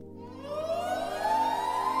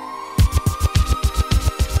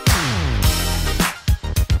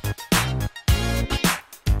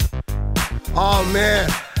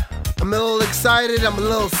Man, I'm a little excited, I'm a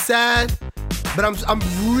little sad, but I'm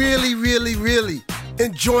really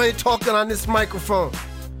enjoying talking on this microphone.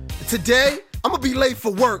 Today, I'm gonna be late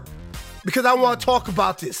for work because I want to talk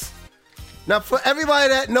about this. Now, for everybody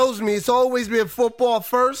that knows me, it's always been football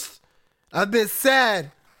first. I've been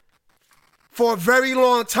sad for a very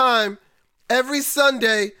long time, every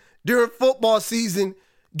Sunday during football season,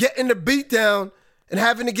 getting the beat down and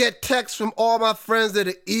having to get texts from all my friends that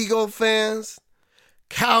are Eagle fans,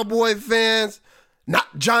 Cowboy fans,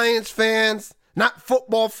 not Giants fans, not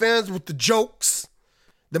football fans with the jokes,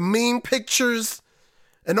 the meme pictures.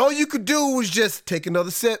 And all you could do was just take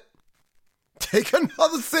another sip. Take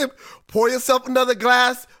another sip. Pour yourself another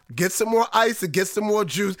glass. Get some more ice or get some more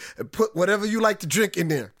juice and put whatever you like to drink in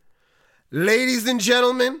there. Ladies and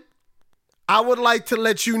gentlemen, I would like to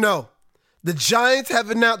let you know the Giants have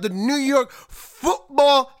announced, the New York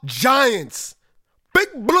Football Giants, Big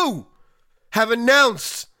Blue, have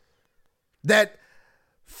announced that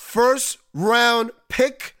first round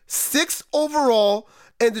pick 6 overall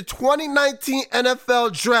in the 2019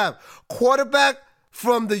 NFL Draft, quarterback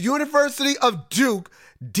from the University of Duke,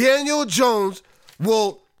 Daniel Jones,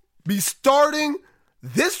 will be starting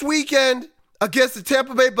this weekend against the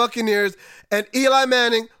Tampa Bay Buccaneers, and Eli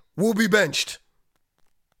Manning will be benched.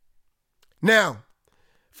 Now,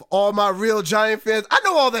 for all my real Giant fans, I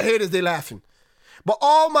know all the haters, they laughing, but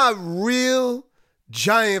all my real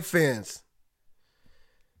Giant fans,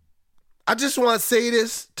 I just want to say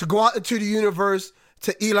this to go out into the universe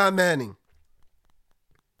to Eli Manning.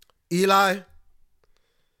 Eli,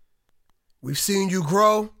 we've seen you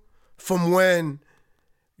grow from when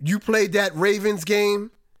you played that Ravens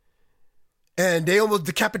game and they almost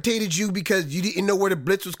decapitated you because you didn't know where the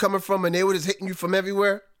blitz was coming from and they were just hitting you from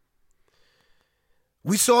everywhere.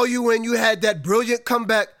 We saw you when you had that brilliant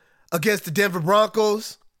comeback against the Denver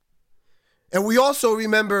Broncos. And we also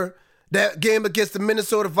remember that game against the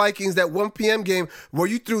Minnesota Vikings, that 1 p.m. game where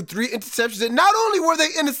you threw 3 interceptions. And not only were they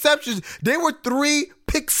interceptions, they were 3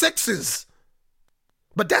 pick sixes.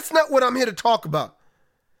 But that's not what I'm here to talk about.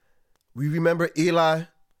 We remember Eli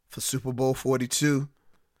for Super Bowl 42,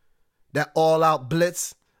 that all-out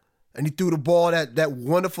blitz, and he threw the ball, that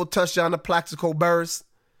wonderful touchdown to Plaxico Burress,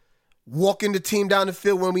 walking the team down the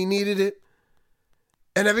field when we needed it.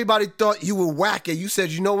 And everybody thought you were whack, and you said,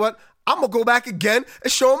 you know what? I'm going to go back again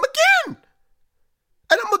and show him again.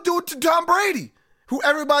 And I'm going to do it to Tom Brady, who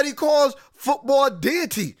everybody calls football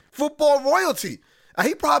deity, football royalty. And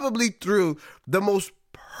he probably threw the most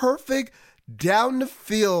perfect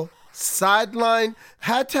down-the-field sideline,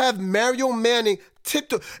 had to have Mario Manning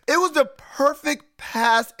tipped. It was the perfect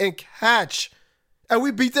pass and catch. And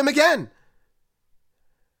we beat them again.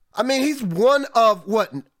 I mean, he's one of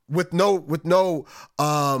what? With no Ben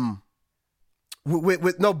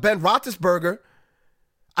Roethlisberger,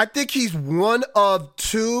 I think he's one of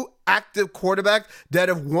 2 active quarterbacks that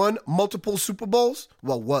have won multiple Super Bowls.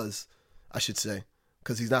 Well, was, I should say,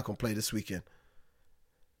 because he's not going to play this weekend.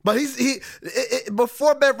 But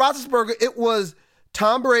before Ben Roethlisberger, it was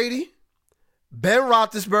Tom Brady, Ben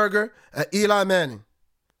Roethlisberger, and Eli Manning.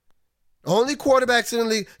 Only quarterbacks in the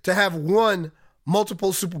league to have won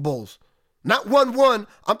multiple Super Bowls. Not one.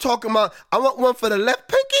 I'm talking about, I want one for the left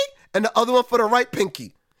pinky and the other one for the right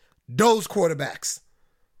pinky. Those quarterbacks.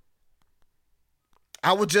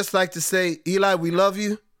 I would just like to say, Eli, we love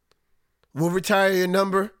you. We'll retire your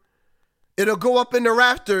number. It'll go up in the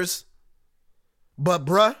rafters. But,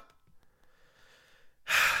 bruh,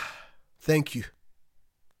 thank you.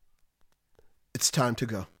 It's time to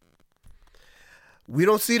go. We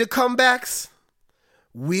don't see the comebacks.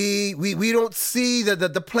 We don't see the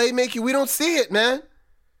playmaking. We don't see it, man.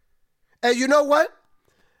 And you know what?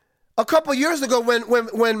 A couple years ago when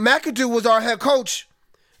McAdoo was our head coach,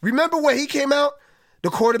 remember when he came out? The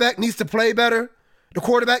quarterback needs to play better. The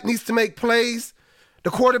quarterback needs to make plays. The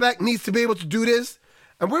quarterback needs to be able to do this.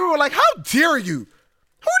 And we were like, how dare you? Who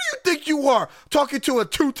do you think you are talking to a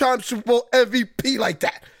 2-time Super Bowl MVP like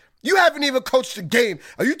that? You haven't even coached a game.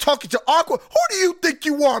 Are you talking to Aqua? Who do you think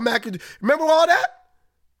you are, McAdoo? Remember all that?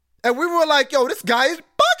 And we were like, yo, this guy is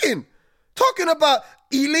bugging. Talking about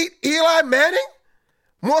elite Eli Manning?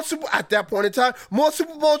 At that point in time, more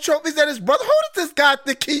Super Bowl trophies than his brother. Who does this guy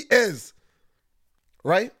think he is?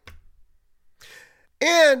 Right?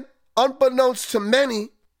 And unbeknownst to many,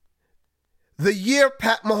 the year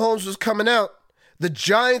Pat Mahomes was coming out, the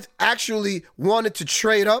Giants actually wanted to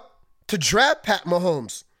trade up to draft Pat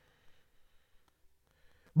Mahomes.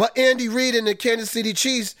 But Andy Reid and the Kansas City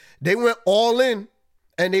Chiefs, they went all in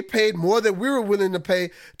and they paid more than we were willing to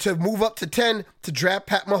pay to move up to 10 to draft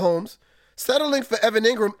Pat Mahomes. Settling for Evan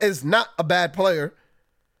Ingram is not a bad player,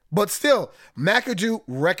 But still, McAdoo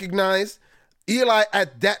recognized Eli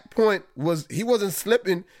at that point he wasn't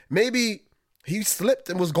slipping. Maybe he slipped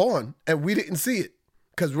and was gone, and we didn't see it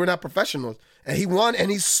because we're not professionals. And he won,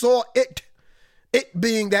 and he saw it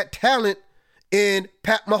being that talent in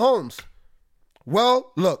Pat Mahomes.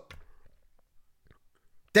 Well, look,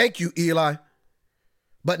 thank you, Eli.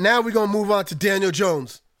 But now we're going to move on to Daniel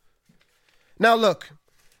Jones. Now, look,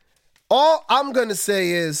 all I'm going to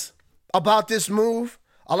say is about this move,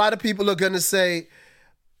 a lot of people are going to say,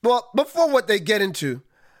 well, before what they get into,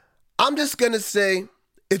 I'm just going to say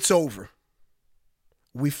it's over.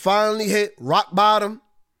 We finally hit rock bottom.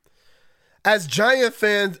 As Giant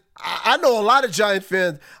fans, I know a lot of Giant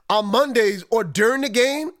fans, on Mondays or during the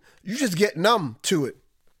game, you just get numb to it.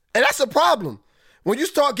 And that's a problem. When you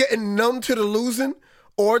start getting numb to the losing,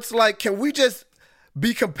 or it's like, can we just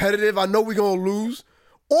be competitive? I know we're going to lose.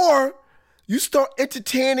 Or you start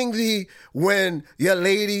entertaining when your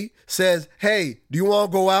lady says, hey, do you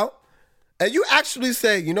want to go out? And you actually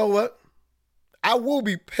say, you know what? I will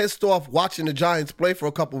be pissed off watching the Giants play for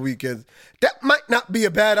a couple weekends. That might not be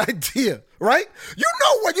a bad idea, right? You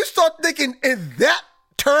know, when you start thinking in that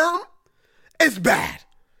term, it's bad.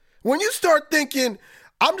 When you start thinking,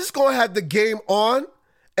 I'm just going to have the game on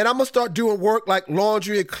and I'm going to start doing work like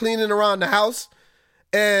laundry and cleaning around the house,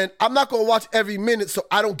 and I'm not going to watch every minute so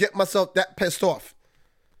I don't get myself that pissed off.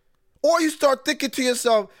 Or you start thinking to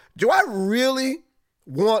yourself, do I really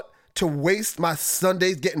want to waste my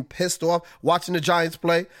Sundays getting pissed off watching the Giants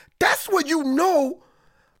play? That's when you know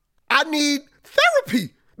I need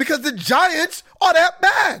therapy, because the Giants are that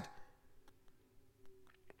bad.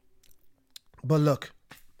 But look,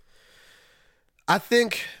 I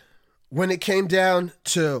think when it came down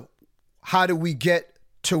to how do we get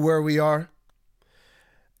to where we are,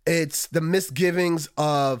 it's the misgivings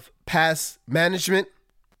of past management.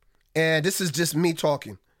 And this is just me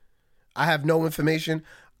talking. I have no information.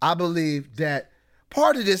 I believe that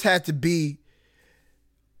part of this had to be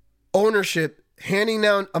ownership handing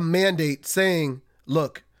down a mandate saying,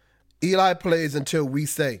 look, Eli plays until we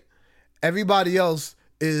say. Everybody else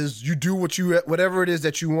is you do whatever it is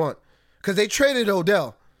that you want. Because they traded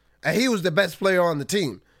Odell, and he was the best player on the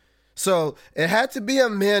team. So it had to be a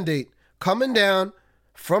mandate coming down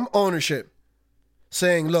from ownership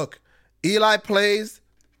saying, look, Eli plays,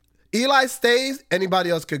 Eli stays,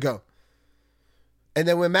 anybody else could go. And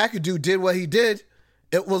then when McAdoo did what he did,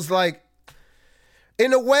 it was like,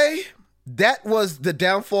 in a way, that was the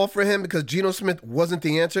downfall for him, because Geno Smith wasn't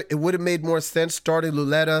the answer. It would have made more sense starting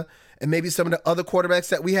Luletta and maybe some of the other quarterbacks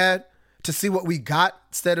that we had to see what we got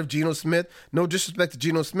instead of Geno Smith. No disrespect to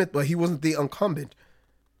Geno Smith, but he wasn't the incumbent.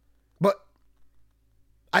 But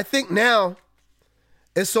I think now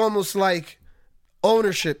it's almost like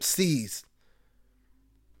ownership sees.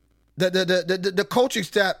 The coaching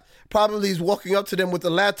staff probably is walking up to them with a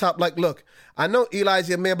laptop like, look, I know Eli's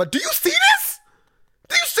your man, but do you see this?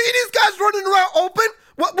 Do you see these guys running around open?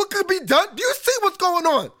 What could be done? Do you see what's going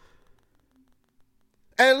on?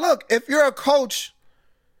 And look, if you're a coach,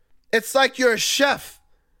 it's like you're a chef,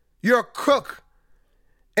 you're a cook.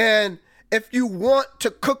 And if you want to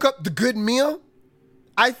cook up the good meal,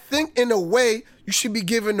 I think in a way you should be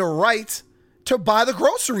given the right to buy the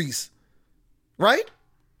groceries, right?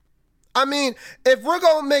 I mean, if we're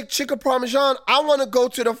going to make chicken parmesan, I want to go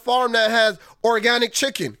to the farm that has organic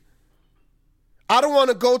chicken. I don't want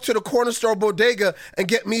to go to the corner store bodega and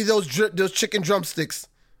get me those chicken drumsticks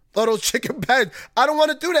or those chicken bags. I don't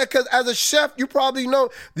want to do that, because as a chef, you probably know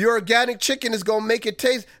the organic chicken is going to make it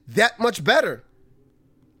taste that much better.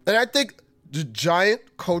 And I think the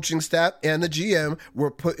Giant coaching staff and the GM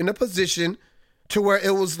were put in a position to where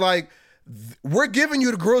it was like, we're giving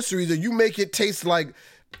you the groceries and you make it taste like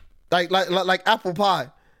apple pie.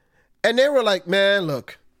 And they were like, man,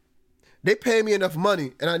 look, they pay me enough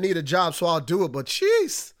money and I need a job, so I'll do it. But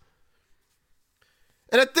jeez.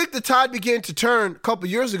 And I think the tide began to turn a couple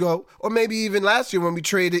years ago, or maybe even last year when we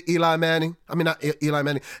traded Eli Manning. I mean, not Eli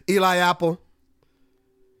Manning, Eli Apple.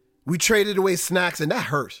 We traded away Snacks, and that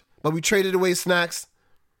hurt. But we traded away Snacks.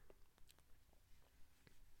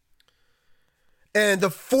 And the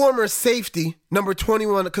former safety, number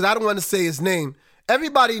 21, because I don't want to say his name,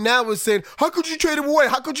 everybody now is saying, how could you trade him away?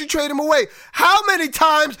 How could you trade him away? How many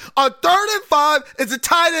times on 3rd and 5 is the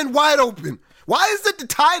tight end wide open? Why is it the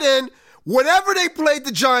tight end, whenever they played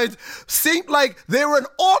the Giants, seemed like they were an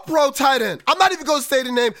all-pro tight end? I'm not even going to say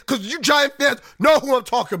the name, because you Giant fans know who I'm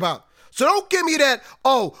talking about. So don't give me that,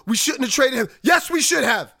 oh, we shouldn't have traded him. Yes, we should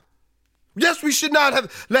have. Yes, we should not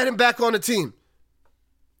have let him back on the team.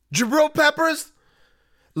 Jabril Peppers,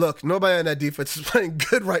 look, nobody on that defense is playing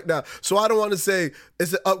good right now, so I don't want to say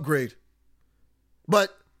it's an upgrade.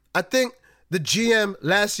 But I think the GM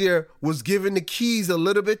last year was given the keys a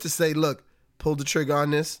little bit to say, look, pull the trigger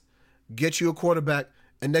on this, get you a quarterback,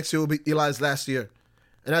 and next year will be Eli's last year.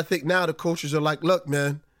 And I think now the coaches are like, look,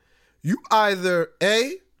 man, you either,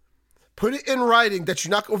 A, put it in writing that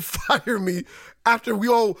you're not going to fire me after we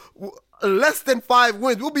all less than 5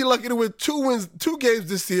 wins. We'll be lucky to win 2 games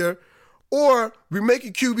this year, or we make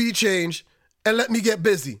a QB change and let me get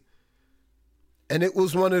busy. And it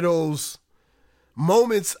was one of those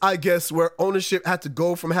moments, I guess, where ownership had to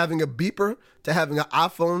go from having a beeper to having an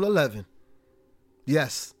iPhone 11.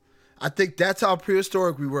 Yes, I think that's how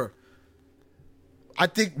prehistoric we were. I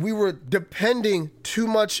think we were depending too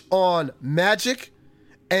much on magic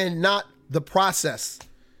and not the process.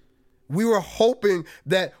 We were hoping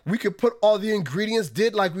that we could put all the ingredients,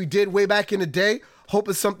 did like we did way back in the day,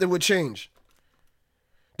 hoping something would change.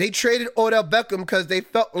 They traded Odell Beckham because they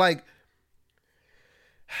felt like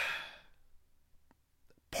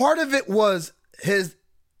part of it was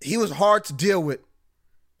he was hard to deal with.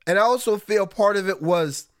 And I also feel part of it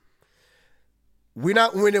was we're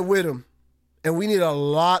not winning with him. And we need a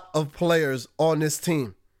lot of players on this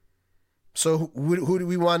team. So who do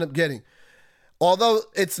we wind up getting? Although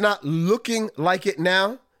it's not looking like it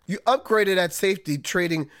now, you upgraded at safety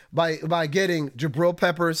trading by getting Jabril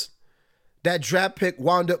Peppers. That draft pick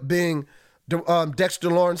wound up being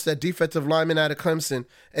Dexter Lawrence, that defensive lineman out of Clemson.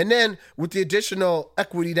 And then with the additional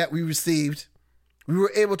equity that we received, we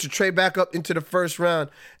were able to trade back up into the first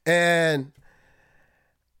round. And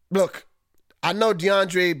look, I know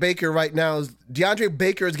DeAndre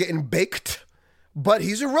Baker is getting baked, but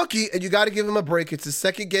he's a rookie, and you got to give him a break. It's his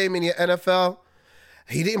second game in the NFL.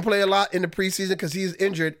 He didn't play a lot in the preseason because he's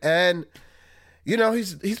injured, and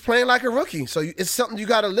he's playing like a rookie. So it's something you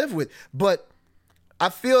got to live with. But I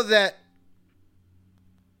feel that,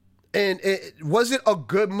 and was it a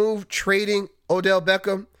good move trading Odell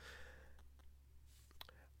Beckham?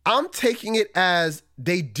 I'm taking it as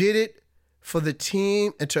they did it for the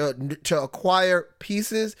team and to acquire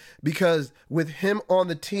pieces, because with him on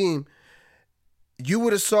the team, you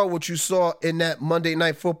would have saw what you saw in that Monday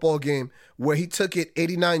Night Football game where he took it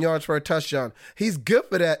 89 yards for a touchdown. He's good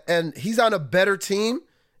for that, and he's on a better team,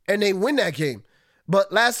 and they win that game.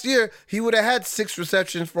 But last year, he would have had 6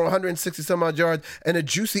 receptions for 160-some-odd yards and a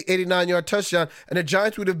juicy 89-yard touchdown, and the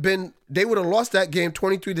Giants would have lost that game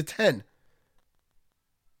 23-10.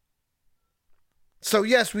 So,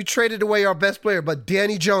 yes, we traded away our best player, but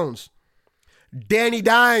Danny Dimes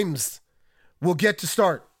will get to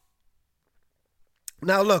start.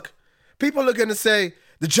 Now, look, people are going to say,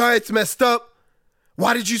 the Giants messed up.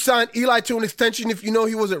 Why did you sign Eli to an extension if you know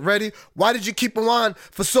he wasn't ready? Why did you keep him on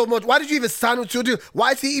for so much? Why did you even sign him to a deal?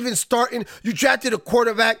 Why is he even starting? You drafted a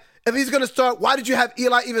quarterback. If he's going to start, why did you have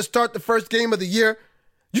Eli even start the first game of the year?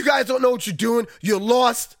 You guys don't know what you're doing. You're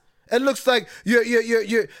lost. It looks like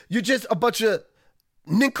you're just a bunch of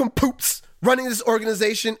nincompoops running this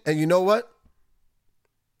organization. And you know what?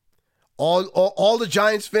 All the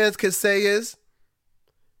Giants fans can say is,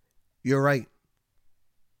 you're right.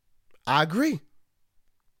 I agree.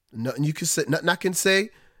 Nothing you can say, nothing I can say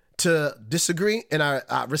to disagree, and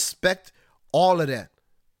I respect all of that.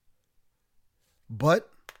 But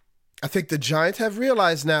I think the Giants have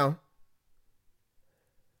realized now,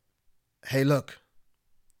 hey, look,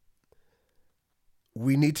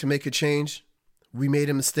 we need to make a change. We made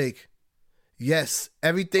a mistake. Yes,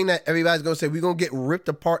 everything that everybody's going to say, we're going to get ripped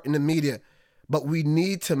apart in the media, but we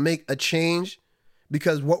need to make a change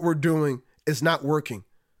because what we're doing is not working.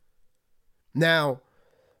 Now,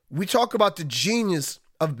 we talk about the genius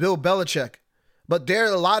of Bill Belichick, but there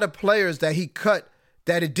are a lot of players that he cut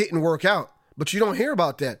that it didn't work out, but you don't hear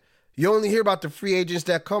about that. You only hear about the free agents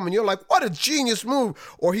that come, and you're like, what a genius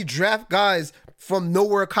move. Or he draft guys from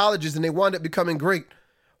nowhere colleges, and they wind up becoming great.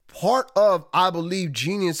 Part of, I believe,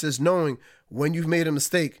 genius is knowing when you've made a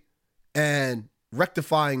mistake and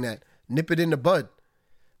rectifying that, nip it in the bud.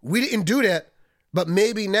 We didn't do that, but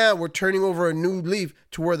maybe now we're turning over a new leaf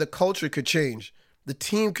to where the culture could change. The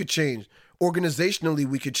team could change. Organizationally,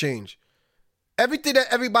 we could change. Everything that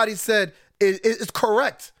everybody said is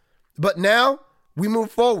correct. But now we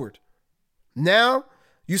move forward. Now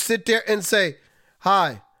you sit there and say,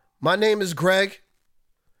 hi, my name is Greg,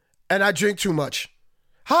 and I drink too much.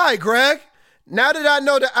 Hi, Greg. Now that I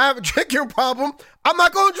know that I have a drinking problem, I'm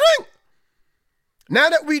not going to drink. Now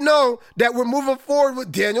that we know that we're moving forward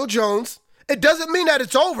with Daniel Jones, it doesn't mean that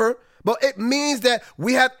it's over, but it means that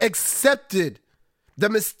we have accepted the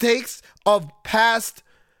mistakes of past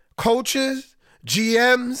coaches,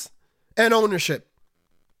 GMs, and ownership.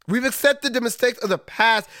 We've accepted the mistakes of the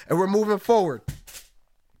past, and we're moving forward.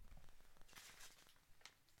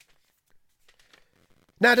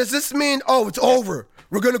 Now, does this mean, oh, it's over?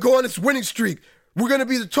 We're going to go on this winning streak. We're going to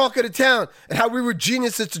be the talk of the town and how we were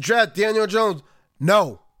geniuses to draft Daniel Jones?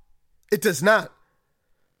 No, it does not.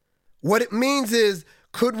 What it means is,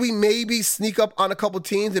 could we maybe sneak up on a couple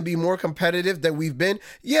teams and be more competitive than we've been?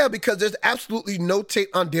 Yeah, because there's absolutely no tape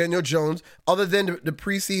on Daniel Jones other than the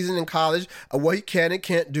preseason in college of what he can and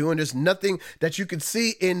can't do. And there's nothing that you can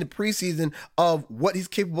see in the preseason of what he's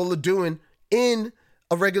capable of doing in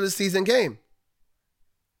a regular season game.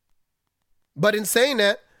 But in saying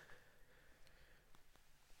that,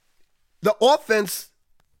 the offense,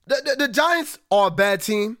 the Giants are a bad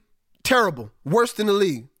team. Terrible. Worst in the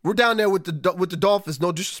league. We're down there with the Dolphins.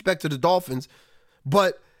 No disrespect to the Dolphins.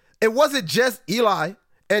 But it wasn't just Eli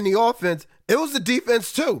and the offense. It was the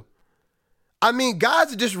defense too. I mean,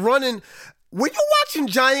 guys are just running. When you're watching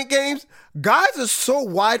Giant games, guys are so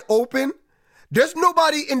wide open. There's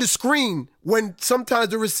nobody in the screen when sometimes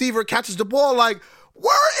the receiver catches the ball. Like,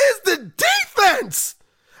 where is the defense?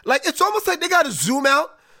 Like, it's almost like they got to zoom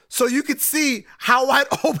out so you could see how wide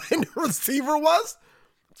open the receiver was.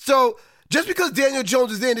 So just because Daniel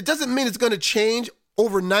Jones is in, it doesn't mean it's going to change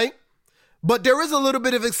overnight. But there is a little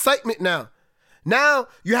bit of excitement now. Now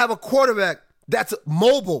you have a quarterback that's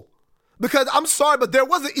mobile. Because I'm sorry, but there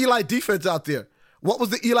was an Eli defense out there. What was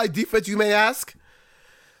the Eli defense, you may ask?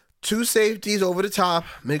 2 safeties over the top.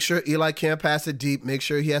 Make sure Eli can't pass it deep. Make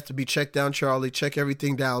sure he has to be checked down, Charlie. Check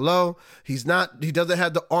everything down low. He doesn't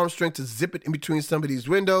have the arm strength to zip it in between some of these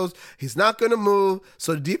windows. He's not going to move.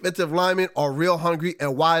 So the defensive linemen are real hungry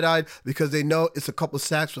and wide-eyed because they know it's a couple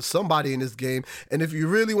sacks for somebody in this game. And if you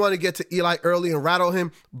really want to get to Eli early and rattle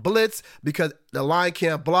him, blitz, because the line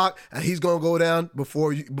can't block and he's going to go down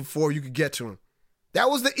before you can get to him.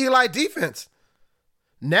 That was the Eli defense.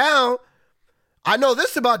 Now, I know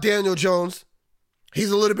this about Daniel Jones. He's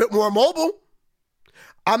a little bit more mobile.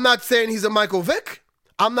 I'm not saying he's a Michael Vick.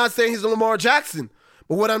 I'm not saying he's a Lamar Jackson.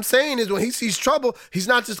 But what I'm saying is when he sees trouble, he's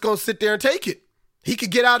not just going to sit there and take it. He could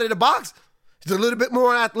get out of the box. He's a little bit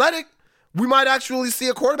more athletic. We might actually see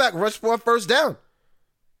a quarterback rush for a first down.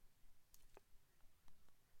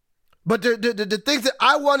 But the things that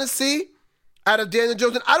I want to see out of Daniel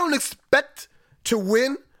Jones, and I don't expect to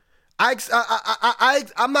win.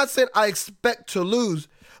 I'm not saying I expect to lose,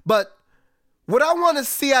 but what I want to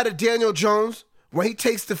see out of Daniel Jones when he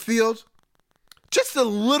takes the field, just the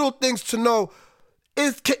little things to know,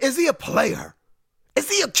 is he a player? Is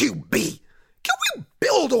he a QB? Can we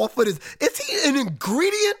build off of this? Is he an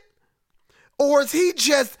ingredient? Or is he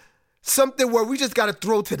just something where we just got to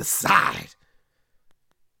throw to the side?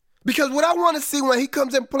 Because what I want to see when he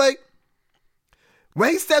comes in play, when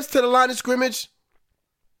he steps to the line of scrimmage,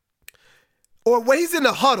 or when he's in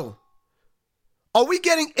the huddle, are we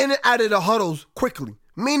getting in and out of the huddles quickly?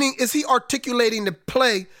 Meaning, is he articulating the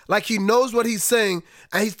play like he knows what he's saying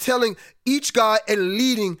and he's telling each guy and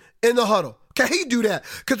leading in the huddle? Can he do that?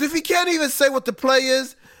 Because if he can't even say what the play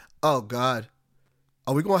is, oh, God,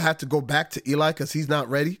 are we going to have to go back to Eli because he's not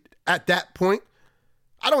ready at that point?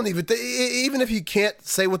 I don't even think, even if he can't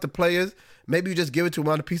say what the play is, maybe you just give it to him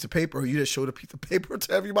on a piece of paper or you just show the piece of paper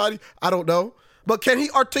to everybody. I don't know. But can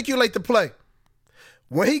he articulate the play?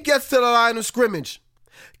 When he gets to the line of scrimmage,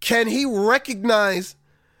 can he recognize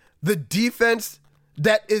the defense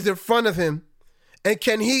that is in front of him? And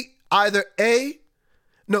can he can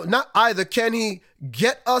he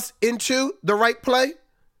get us into the right play?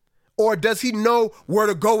 Or does he know where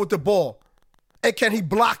to go with the ball? And can he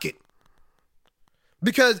block it?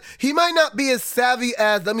 Because he might not be as savvy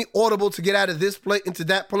as, let me audible to get out of this play into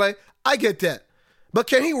that play. I get that. But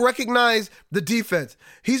can he recognize the defense?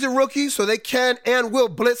 He's a rookie, so they can and will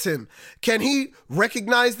blitz him. Can he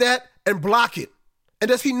recognize that and block it? And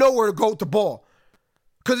does he know where to go with the ball?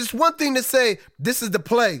 Because it's one thing to say, this is the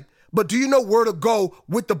play, but do you know where to go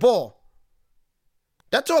with the ball?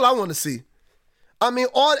 That's all I want to see. I mean,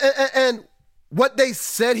 and what they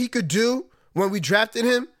said he could do when we drafted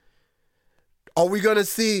him, are we going to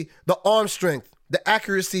see the arm strength, the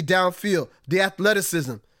accuracy downfield, the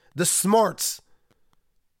athleticism, the smarts?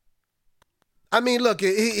 I mean, look,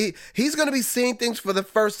 he's going to be seeing things for the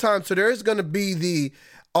first time. So there is going to be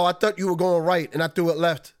I thought you were going right and I threw it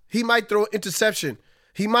left. He might throw an interception.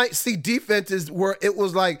 He might see defenses where it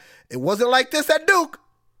was like, it wasn't like this at Duke.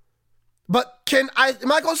 But am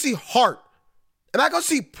I going to see heart? Am I going to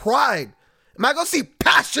see pride? Am I going to see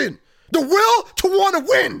passion? The will to want to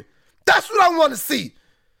win? That's what I want to see.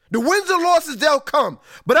 The wins and losses, they'll come.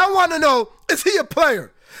 But I want to know, is he a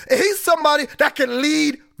player? Is he somebody that can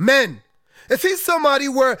lead men? Is he somebody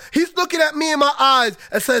where he's looking at me in my eyes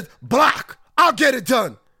and says, block, I'll get it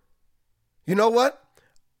done? You know what?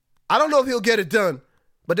 I don't know if he'll get it done,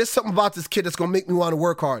 but there's something about this kid that's going to make me want to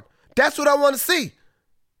work hard. That's what I want to see.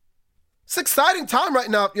 It's an exciting time right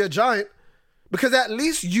now if you're a Giant, because at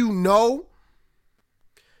least you know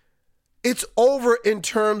it's over in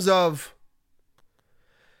terms of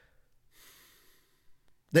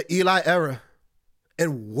the Eli era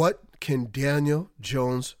and what can Daniel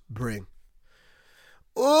Jones bring.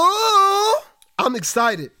 Oh, I'm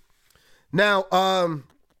excited. Now,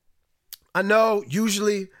 I know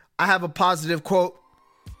usually I have a positive quote.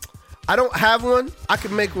 I don't have one. I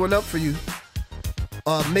can make one up for you.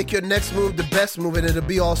 Make your next move the best move and it'll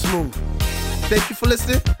be all smooth. Thank you for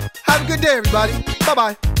listening. Have a good day, everybody.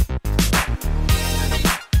 Bye-bye.